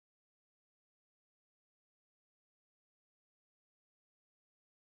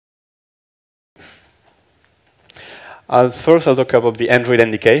First, I'll talk about the Android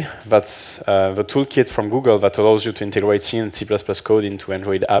NDK. That's the toolkit from Google that allows you to integrate C and C++ code into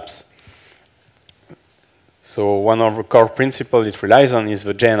Android apps. So one of the core principles it relies on is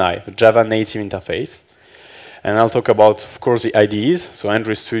the JNI, the Java Native Interface. And I'll talk about, of course, the IDEs, so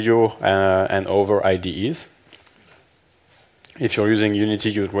Android Studio and other IDEs. If you're using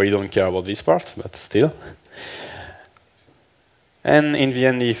Unity, you really don't care about this part, but still. And in the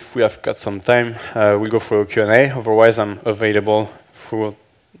end, if we have got some time, we'll go through a Q&A. Otherwise, I'm available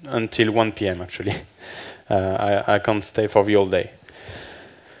until 1 p.m. actually. I can't stay for the whole day.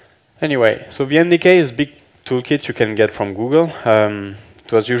 Anyway, so the NDK is a big toolkit you can get from Google.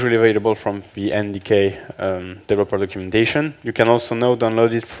 It was usually available from the NDK developer documentation. You can also now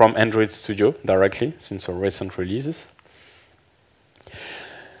download it from Android Studio directly, since our recent releases.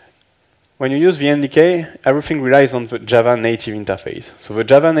 When you use the NDK, everything relies on the Java native interface. So the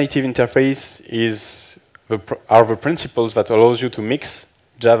Java native interface are the principles that allows you to mix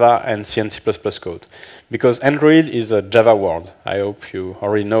Java and C and C++ code. Because Android is a Java world. I hope you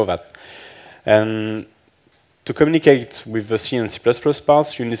already know that. And to communicate with the C and C++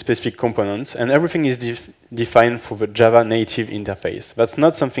 parts, you need specific components, and everything is defined for the Java native interface. That's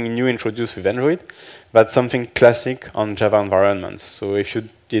not something new introduced with Android, but something classic on Java environments. So if you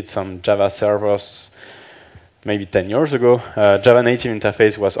did some Java servers maybe 10 years ago, Java native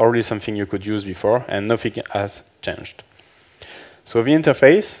interface was already something you could use before, and nothing has changed. So the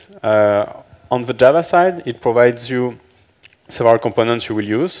interface, on the Java side, it provides you several components you will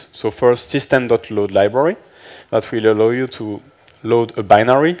use. So first, system.load library. That will allow you to load a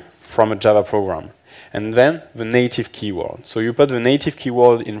binary from a Java program. And then the native keyword. So you put the native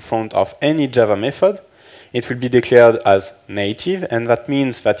keyword in front of any Java method. It will be declared as native, and that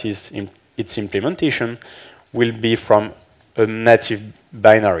means that its implementation will be from a native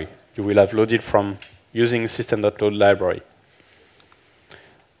binary. You will have loaded from using system.load library.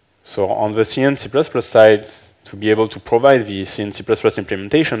 So on the C and C++ side, to be able to provide the C and C++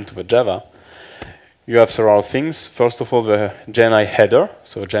 implementation to the Java, you have several things. First of all, the JNI header,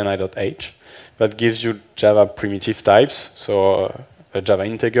 so JNI.h, that gives you Java primitive types, so a Java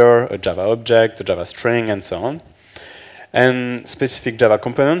integer, a Java object, a Java string, and so on. And specific Java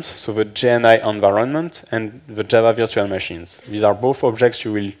components, so the JNI environment and the Java virtual machines. These are both objects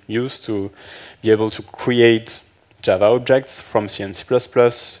you will use to be able to create Java objects from C and C++,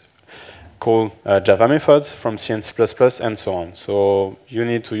 call Java methods from C and C++, and so on. So you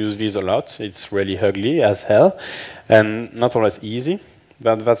need to use these a lot. It's really ugly as hell, and not always easy,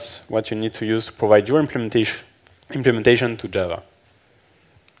 but that's what you need to use to provide your implementation to Java.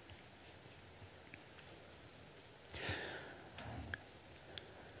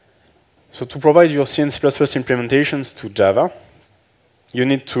 So to provide your C and C++ implementations to Java, you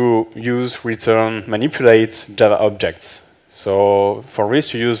need to use, return, manipulate Java objects. So for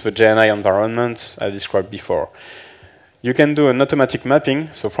this, you use the JNI environment I described before. You can do an automatic mapping,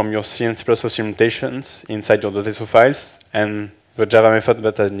 so from your C and C++ implementations inside your .so files and the Java method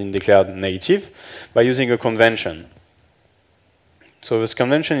that has been declared native by using a convention. So this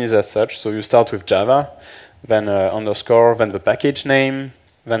convention is as such. So you start with Java, then underscore, then the package name,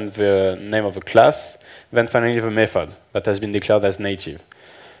 then the name of the class, then finally the method that has been declared as native.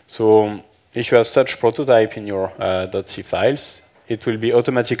 So if you have such prototype in your .c files, it will be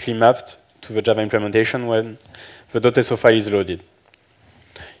automatically mapped to the Java implementation when the .so file is loaded.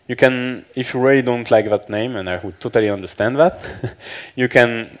 You can, if you really don't like that name, and I would totally understand that, you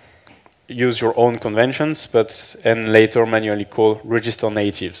can use your own conventions, and later manually call register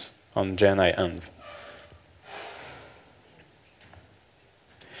natives on JNI env.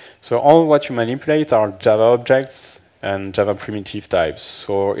 So all what you manipulate are Java objects and Java primitive types.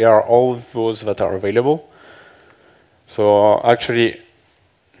 So here are all those that are available. So actually,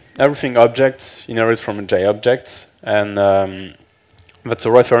 everything objects inherits from a J object, and that's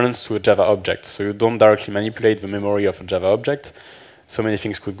a reference to a Java object. So you don't directly manipulate the memory of a Java object. So many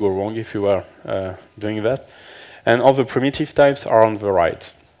things could go wrong if you were doing that. And all the primitive types are on the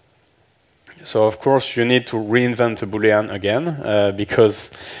right. So of course, you need to reinvent a Boolean again, because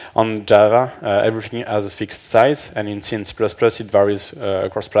on Java, everything has a fixed size, and in C and C++, it varies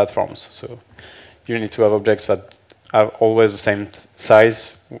across platforms. So you need to have objects that have always the same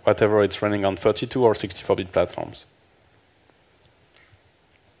size, whatever it's running on 32 or 64-bit platforms.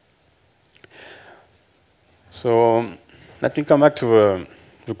 So let me come back to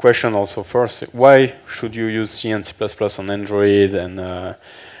the question also first. Why should you use C and C++ on Android, and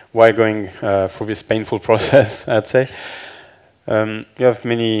why going through this painful process, I'd say? You have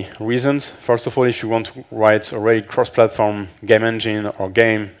many reasons. First of all, if you want to write a really cross-platform game engine or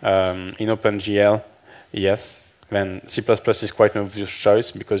game in OpenGL, yes, then C++ is quite an obvious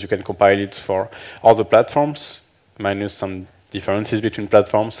choice because you can compile it for all the platforms, minus some differences between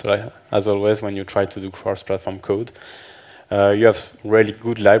platforms, as always when you try to do cross-platform code. You have really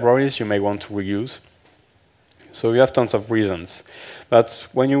good libraries you may want to reuse. So you have tons of reasons. But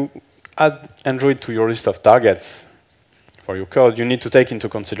when you add Android to your list of targets for your code, you need to take into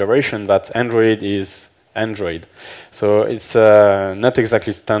consideration that Android is Android. So it's not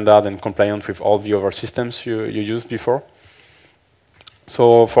exactly standard and compliant with all the other systems you used before.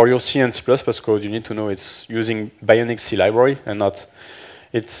 So for your C and C++ code, you need to know it's using Bionic C library and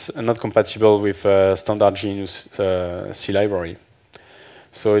it's not compatible with standard Genius C library.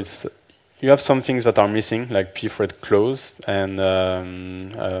 So you have some things that are missing, like pthread close and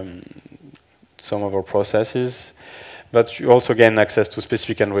some other processes. But you also gain access to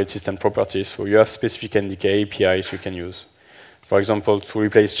specific Android system properties. So you have specific NDK APIs you can use. For example, to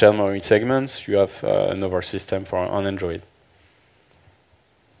replace child memory segments, you have another system on Android.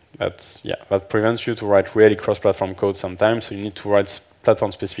 That prevents you to write really cross-platform code sometimes, so you need to write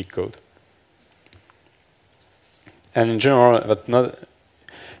platform-specific code. And in general,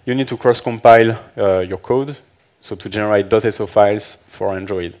 you need to cross-compile your code, so to generate .so files for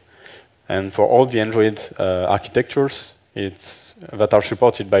Android. And for all the Android architectures that are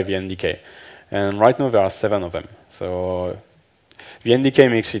supported by the NDK. And right now there are 7 of them. So the NDK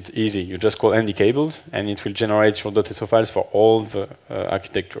makes it easy. You just call ndcables, and it will generate your .so files for all the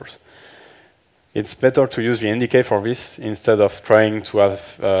architectures. It's better to use the NDK for this instead of trying to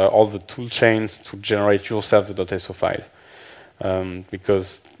have all the tool chains to generate yourself the .so file.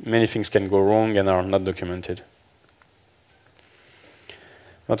 Because many things can go wrong and are not documented.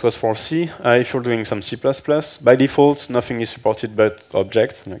 That was for C. If you're doing some C++, by default, nothing is supported but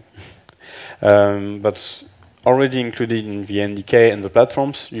objects. But already included in the NDK and the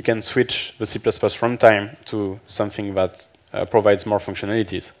platforms, you can switch the C++ runtime to something that provides more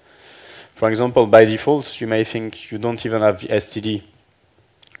functionalities. For example, by default, you may think you don't even have the STD,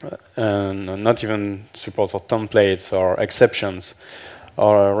 and not even support for templates or exceptions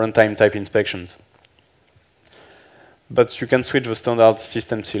or runtime type inspections. But you can switch the standard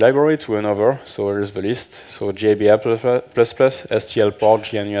system C library to another. So here is the list. So GABL++,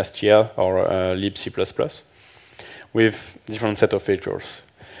 STL-port, GNU-STL, or libc++, with different set of features.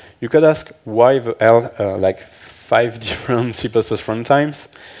 You could ask why the hell, like 5 different C++ runtimes.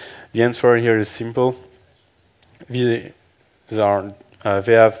 The answer here is simple. They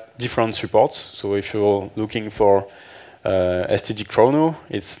have different supports. So if you're looking for STD Chrono,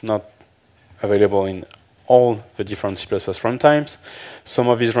 it's not available in all the different C++ runtimes. Some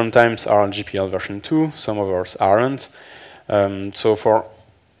of these runtimes are on GPL version 2, some others aren't. So for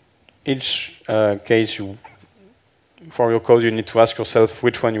each case, for your code, you need to ask yourself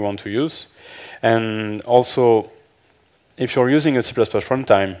which one you want to use. And also, if you're using a C++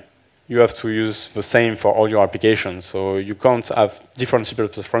 runtime, you have to use the same for all your applications. So you can't have different C++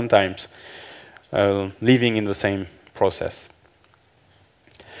 runtimes living in the same process.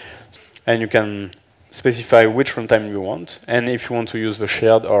 And you can specify which runtime you want, and if you want to use the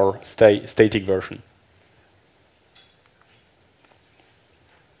shared or static version.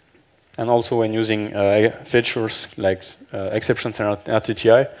 And also when using features like exceptions and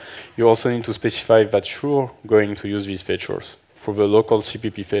RTTI, you also need to specify that you're going to use these features for the local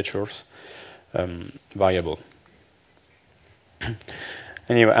CPP features variable.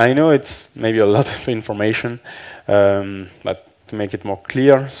 Anyway, I know it's maybe a lot of information, but to make it more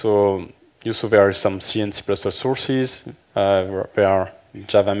clear, so there are some C and C++ sources. There are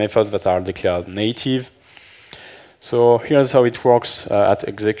Java methods that are declared native. So here's how it works at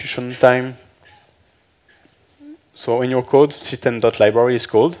execution time. So in your code, system.library is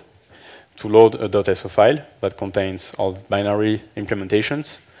called to load a .so file that contains all binary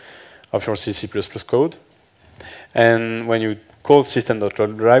implementations of your C++ code. And when you call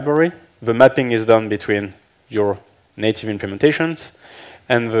system.library, the mapping is done between your native implementations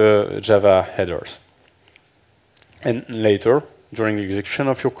and the Java headers. And later, during the execution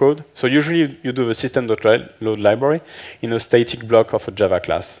of your code, so usually you do the system.load library in a static block of a Java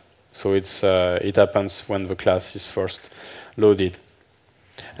class. So it happens when the class is first loaded.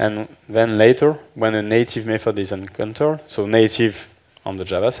 And then later, when a native method is encountered, so native on the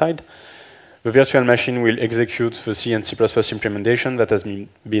Java side, the virtual machine will execute the C and C++ implementation that has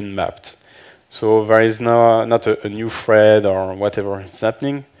been mapped. So there is not a new thread or whatever is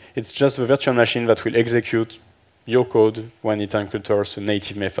happening. It's just the virtual machine that will execute your code when it encounters a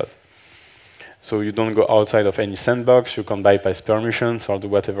native method. So you don't go outside of any sandbox, you can bypass permissions or do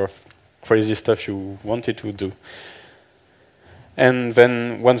whatever crazy stuff you wanted to do. And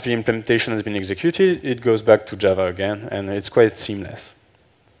then once the implementation has been executed, it goes back to Java again, and it's quite seamless.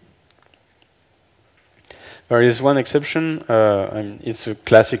 There is one exception. It's a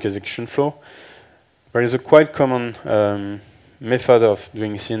classic execution flow. There is a quite common method of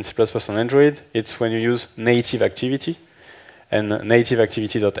doing C and C++ on Android. It's when you use native activity and native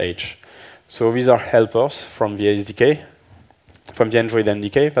activity.h. So these are helpers from the SDK, from the Android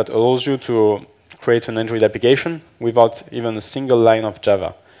NDK, that allows you to create an Android application without even a single line of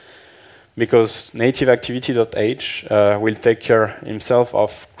Java. Because native activity.h will take care himself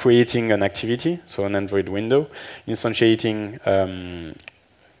of creating an activity, so an Android window, instantiating an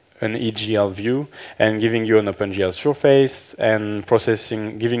EGL view, and giving you an OpenGL surface, and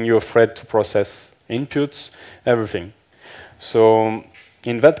processing, giving you a thread to process inputs, everything. So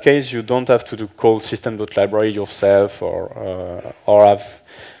in that case, you don't have to call system.library yourself or have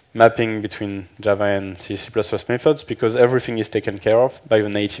mapping between Java and C++ methods, because everything is taken care of by the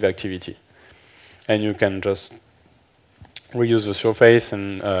native activity. And you can just reuse the surface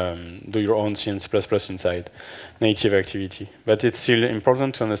and do your own C and C++ inside native activity. But it's still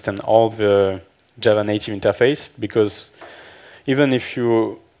important to understand all the Java native interface, because even if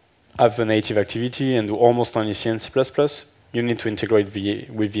you have a native activity and do almost only C and C++, you need to integrate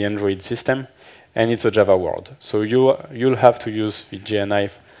with the Android system, and it's a Java world. So you'll have to use the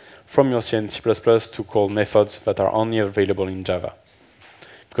JNI from your C and C++ to call methods that are only available in Java,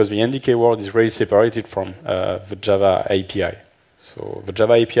 because the NDK world is really separated from the Java API. So the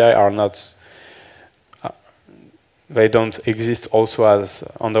Java API are not, they don't exist also as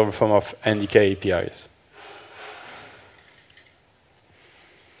under the form of NDK APIs.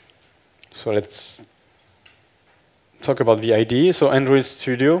 So let's talk about the IDE. So Android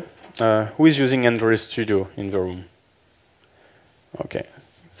Studio. Who is using Android Studio in the room? Okay,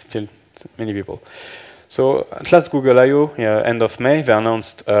 still many people. So at last Google I/O, end of May, they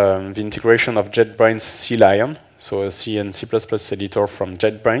announced the integration of JetBrains CLion, so a C and C++ editor from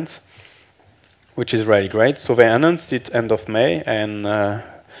JetBrains, which is really great. So they announced it end of May, and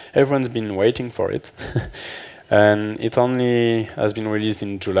everyone's been waiting for it. And it only has been released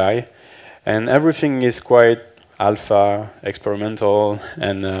in July. And everything is quite alpha, experimental,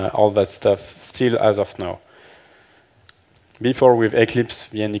 and all that stuff still as of now. Before, with Eclipse,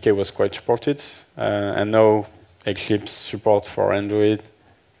 the NDK was quite supported, and now Eclipse support for Android.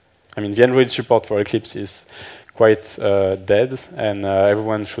 I mean, the Android support for Eclipse is quite dead, and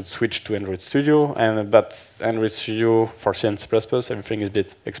everyone should switch to Android Studio. But Android Studio for C and C++, everything is a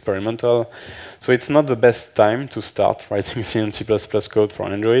bit experimental. So it's not the best time to start writing C and C++ code for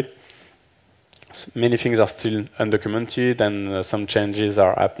Android. Many things are still undocumented, and some changes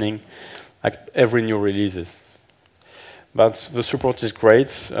are happening like every new releases. But the support is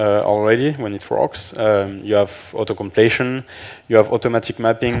great already when it works. You have auto-completion, you have automatic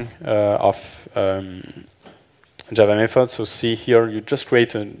mapping of Java methods. So see here, you just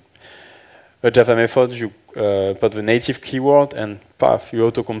create a Java method, you put the native keyword, and path, you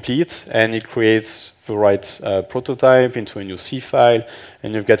autocomplete, and it creates the right prototype into a new C file,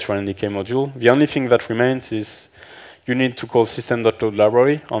 and you've got your NDK module. The only thing that remains is you need to call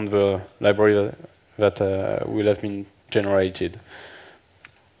system.load_library on the library that will have been generated.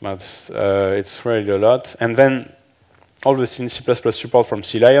 But it's really a lot. And then all the C++ support from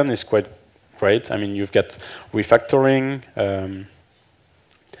CLion is quite great. I mean, you've got refactoring,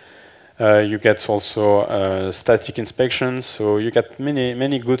 you get also static inspections, so you get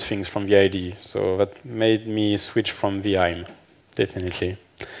many good things from the IDE. So that made me switch from VIM, definitely.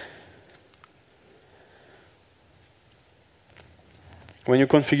 When you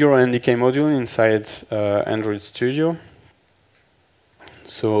configure an NDK module inside Android Studio,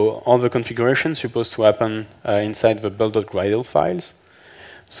 so all the configuration is supposed to happen inside the build.gradle files.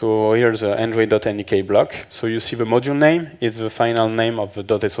 So here's the android.ndk block. So you see the module name is the final name of the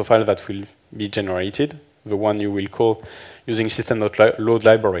 .so file that will be generated, the one you will call using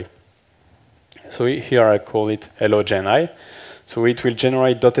system.load_library. So here I call it hello.jni. So it will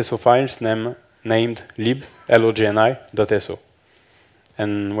generate .so files named lib hello.jni.so.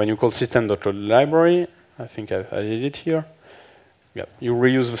 And when you call system.load_library, I think I added it here, yeah, you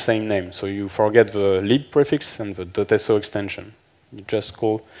reuse the same name. So you forget the lib prefix and the .so extension. You just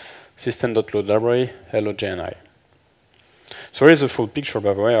call system.load_library hello.jni. So here's a full picture,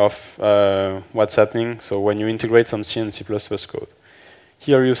 by the way, of what's happening. So when you integrate some C and C++ code.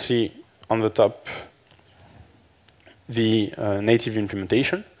 Here you see on the top the native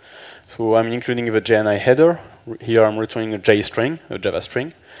implementation. So I'm including the JNI header. Here I'm returning a J string, a Java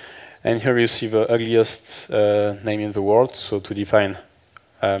string. And here you see the ugliest name in the world, so to define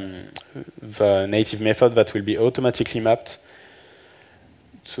the native method that will be automatically mapped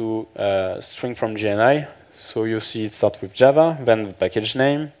to string from GNI. So you see it starts with Java, then the package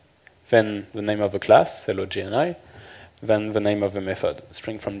name, then the name of the class, hello GNI, then the name of the method,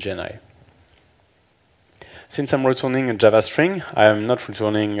 string from GNI. Since I'm returning a Java string, I am not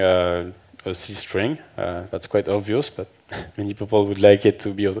returning a C string. That's quite obvious, but many people would like it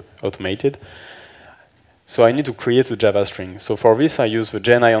to be automated. So I need to create a Java string. So for this, I use the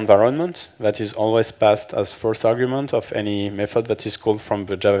GNI environment that is always passed as first argument of any method that is called from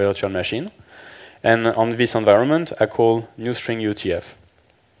the Java virtual machine. And on this environment, I call new string UTF.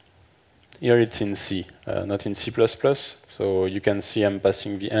 Here it's in C, not in C++. So you can see I'm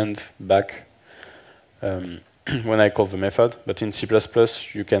passing the end back when I call the method. But in C++,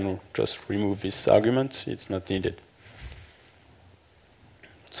 you can just remove this argument. It's not needed.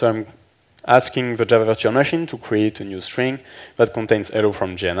 So I'm asking the Java virtual machine to create a new string that contains hello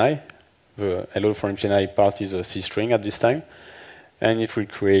from GNI. The hello from GNI part is a C string at this time. And it will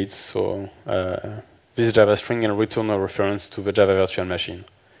create this Java string and return a reference to the Java virtual machine.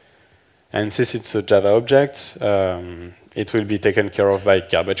 And since it's a Java object, it will be taken care of by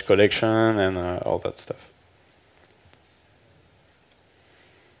garbage collection and all that stuff.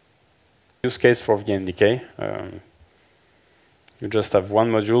 Use case for VNDK. You just have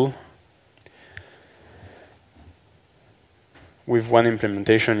one module with one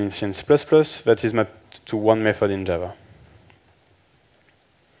implementation in C and C++ that is mapped to one method in Java.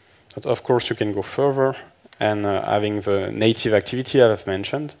 But of course, you can go further and having the native activity I've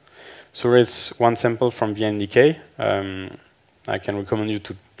mentioned. So it's one sample from VNDK. I can recommend you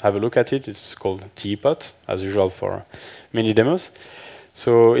to have a look at it. It's called Teapot, as usual for many demos.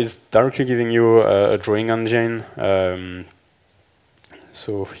 So it's directly giving you a drawing engine.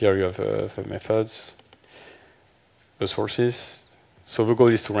 So here you have the methods, the sources. So the goal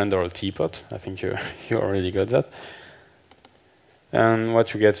is to render a teapot. I think you already got that. And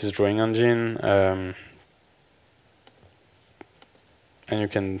what you get is drawing engine, and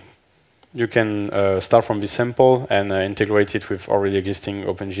you can start from this sample and integrate it with already existing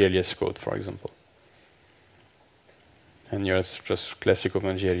OpenGLES code, for example. And here's just classic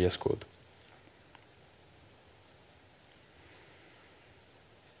OpenGLES code.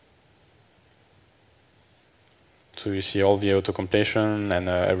 So you see all the auto-completion and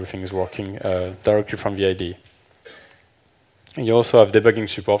everything is working directly from the IDE. You also have debugging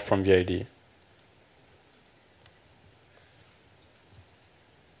support from the IDE.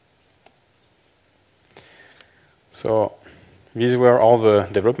 So these were all the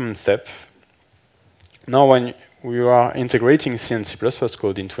development steps. Now when we are integrating C and C++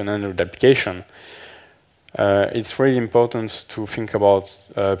 code into an Android application, it's really important to think about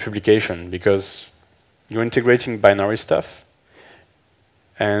publication because you're integrating binary stuff.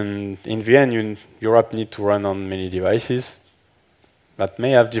 And in the end, your app needs to run on many devices that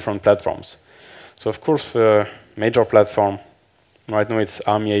may have different platforms. So of course, the major platform, right now it's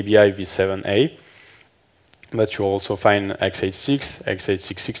Army ABI v7a, but you also find x86,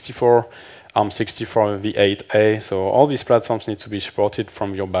 x86-64, ARM64 v8a, so all these platforms need to be supported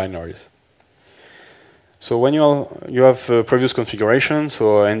from your binaries. So when you have previous configuration,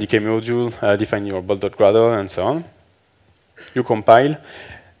 so NDK module, define your bolt.gradle, and so on, you compile,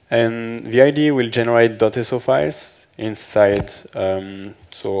 and the IDE will generate .so files inside,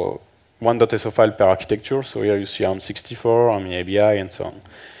 so one .so file per architecture. So here you see ARM64, Army ABI, and so on.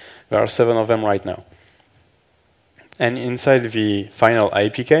 There are 7 of them right now. And inside the final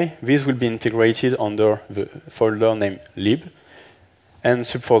APK, this will be integrated under the folder named lib and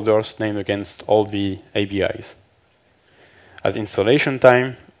subfolders named against all the ABIs. At installation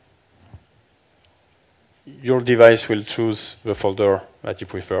time, your device will choose the folder that it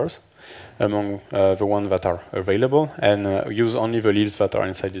prefers among the ones that are available and use only the libs that are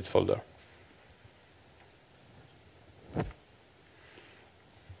inside its folder.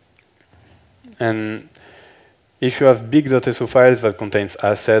 And if you have big .so files that contains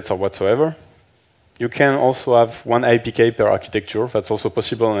assets or whatsoever, you can also have one APK per architecture. That's also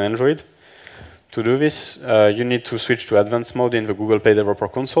possible on Android. To do this, you need to switch to advanced mode in the Google Play Developer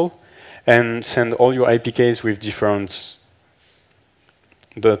Console and send all your APKs with different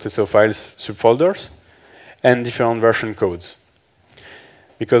 .so files subfolders and different version codes.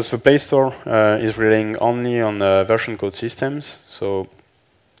 Because the Play Store is relying only on version code systems, so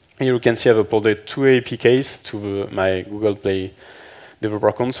here you can see I've uploaded 2 APKs to my Google Play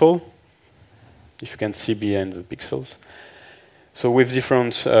Developer Console, if you can see behind the pixels. So with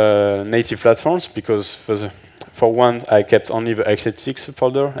different native platforms, because for one I kept only the x86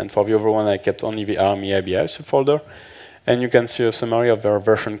 subfolder, and for the other one I kept only the Army ABI subfolder, and you can see a summary of their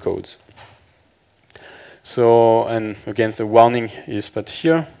version codes. So, and again, the warning is put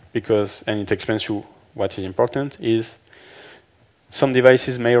here because, and it explains you what is important, is some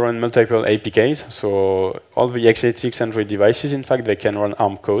devices may run multiple APKs. So all the x86 Android devices, in fact, they can run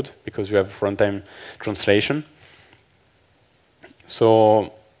ARM code because you have runtime translation.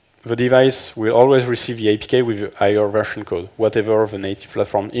 So the device will always receive the APK with a higher version code, whatever the native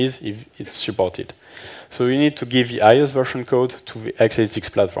platform is, if it's supported. So you need to give the highest version code to the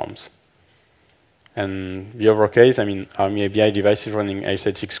x86 platforms. And the other case, I mean, ARM API devices running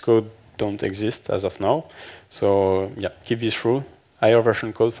x86 code don't exist as of now. So yeah, keep this rule, higher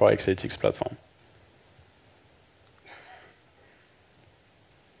version code for x86 platform.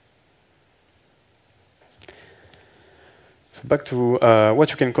 So back to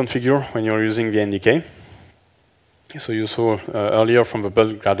what you can configure when you're using the NDK. So you saw earlier from the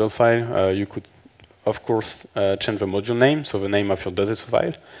build Gradle file, you could, of course, change the module name, so the name of your .so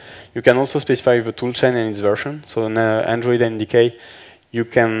file. You can also specify the toolchain and its version. So in Android NDK, you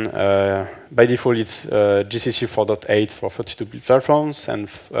can, by default, it's GCC 4.8 for 32-bit platforms and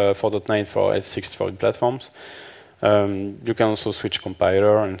 4.9 for 64-bit platforms. You can also switch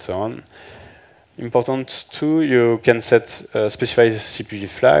compiler and so on. Important too, you can set specify CPP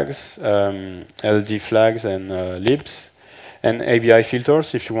flags, LD flags, and libs, and ABI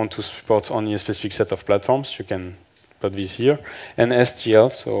filters. If you want to support only a specific set of platforms, you can put this here, and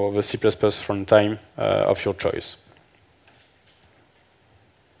STL, so the C++ runtime of your choice.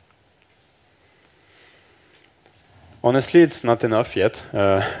 Honestly, it's not enough yet.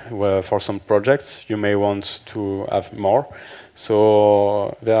 For some projects, you may want to have more.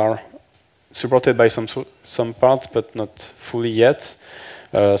 So they are supported by some parts, but not fully yet.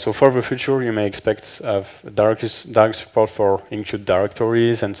 So for the future, you may expect to have direct support for include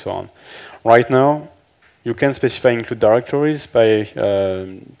directories and so on. Right now, you can specify include directories by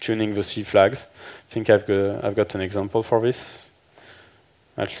tuning the C flags. I think I've got an example for this.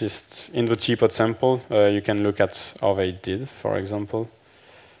 At least in the teapot sample, you can look at how they did, for example.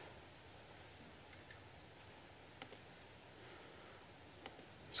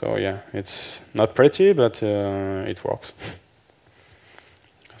 So yeah, it's not pretty, but it works.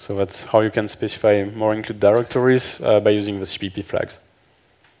 So that's how you can specify more include directories by using the CPP flags.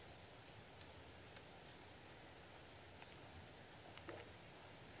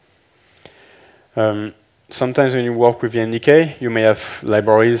 Sometimes when you work with the NDK, you may have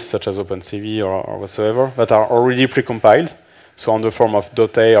libraries such as OpenCV or whatsoever that are already precompiled, so on the form of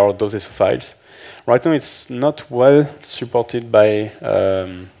 .a or .so files. Right now, it's not well supported by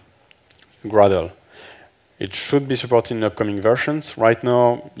Gradle. It should be supported in upcoming versions. Right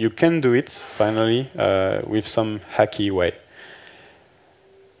now, you can do it, finally, with some hacky way.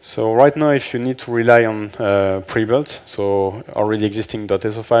 So right now, if you need to rely on pre-built, so already existing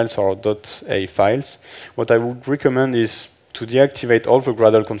 .so files or .a files, what I would recommend is to deactivate all the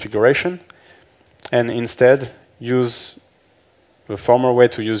Gradle configuration and instead use the former way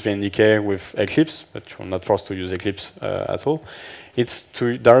to use the NDK with Eclipse, but you're not forced to use Eclipse at all. It's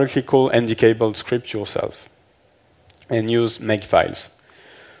to directly call NDK build script yourself and use makefiles.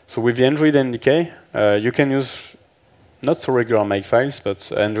 So with the Android NDK, you can use not so regular makefiles,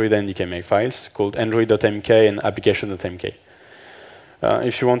 but Android NDK makefiles called android.mk and application.mk.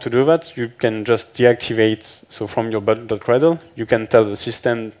 If you want to do that, you can just deactivate, so from your build.gradle, you can tell the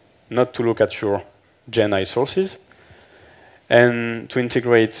system not to look at your GenI sources and to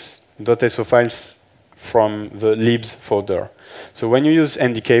integrate .so files from the libs folder. So when you use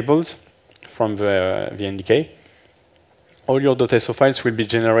NDK build from the NDK, all your .so files will be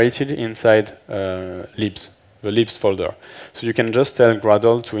generated inside libs, the libs folder. So you can just tell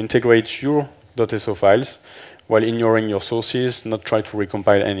Gradle to integrate your .so files while ignoring your sources, not try to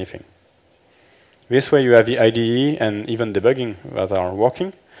recompile anything. This way you have the IDE and even debugging that are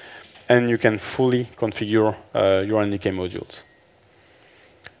working, and you can fully configure your NDK modules.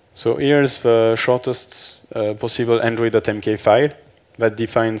 So here's the shortest possible android.mk file that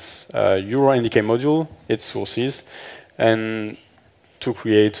defines your NDK module, its sources, and to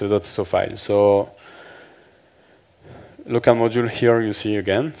create a .so file. So local module here you see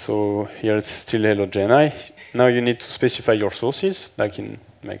again. So here it's still hello GenI. Now you need to specify your sources, like in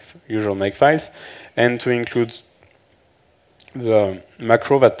usual makefiles, and to include the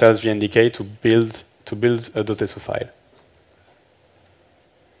macro that tells the NDK to build a .so file.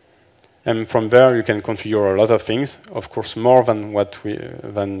 And from there you can configure a lot of things, of course more than what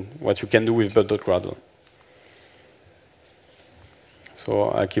you can do with build.gradle.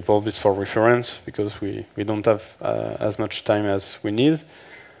 So I keep all this for reference because we don't have as much time as we need.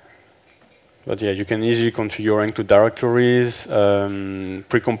 But yeah, you can easily configure include directories,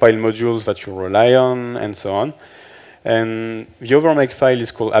 precompile modules that you rely on, and so on. And the other make file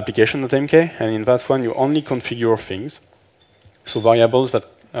is called application.mk, and in that one you only configure things. So variables that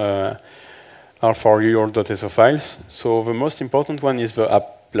are for your .so files. So the most important one is the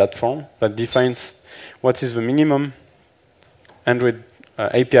app platform that defines what is the minimum Android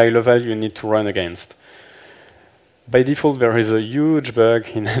API level you need to run against. By default, there is a huge bug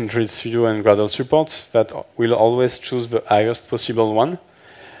in Android Studio and Gradle support that will always choose the highest possible one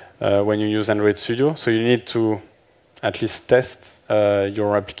when you use Android Studio. So you need to at least test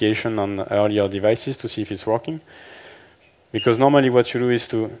your application on earlier devices to see if it's working. Because normally what you do is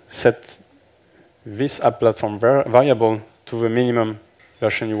to set this app platform variable to the minimum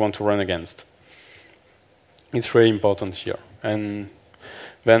version you want to run against. It's really important here. And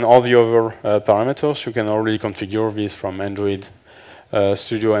then all the other parameters, you can already configure these from Android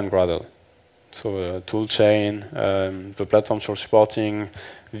Studio and Gradle. So toolchain, the platforms you're supporting,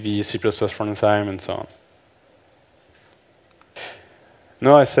 the C++ runtime, and so on.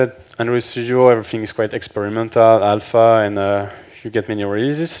 Now I said Android Studio, everything is quite experimental, alpha, and you get many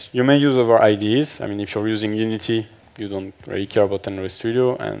releases. You may use other IDEs. I mean, if you're using Unity, you don't really care about Android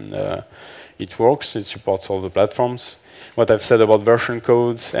Studio, and it works. It supports all the platforms. What I've said about version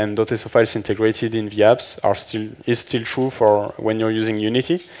codes and .so files integrated in the apps is still true for when you're using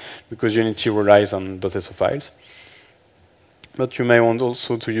Unity, because Unity relies on .so files. But you may want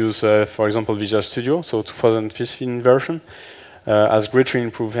also to use, for example, Visual Studio, so 2015 version, has greatly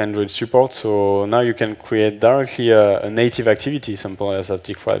improved Android support. So now you can create directly a native activity, simple as I've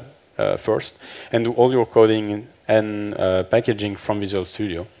described first, and do all your coding and packaging from Visual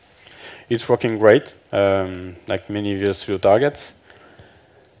Studio. It's working great, like many Visual Studio targets.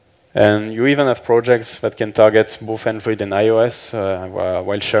 And you even have projects that can target both Android and iOS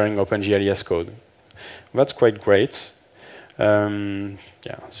while sharing OpenGLES code. That's quite great. Yeah,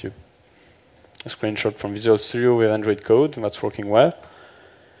 so a screenshot from Visual Studio with Android code. That's working well.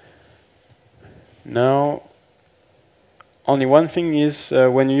 Now, only one thing is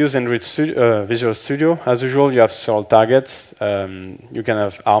when you use Android Visual Studio, as usual, you have several targets. You can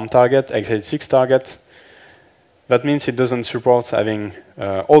have ARM target, x86 target. That means it doesn't support having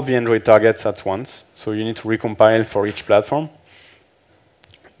all the Android targets at once. So you need to recompile for each platform.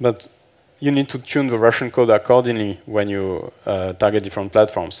 But you need to tune the version code accordingly when you target different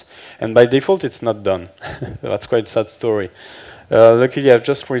platforms. And by default, it's not done. That's quite a sad story. Luckily, I've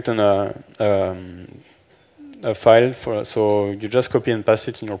just written a file, so you just copy and paste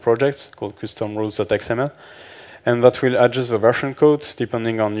it in your project called customrules.xml, and that will adjust the version code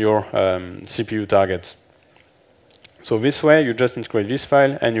depending on your CPU target. So this way, you just integrate this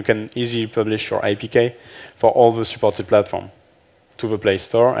file, and you can easily publish your APK for all the supported platform to the Play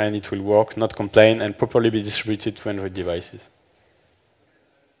Store, and it will work, not complain, and properly be distributed to Android devices.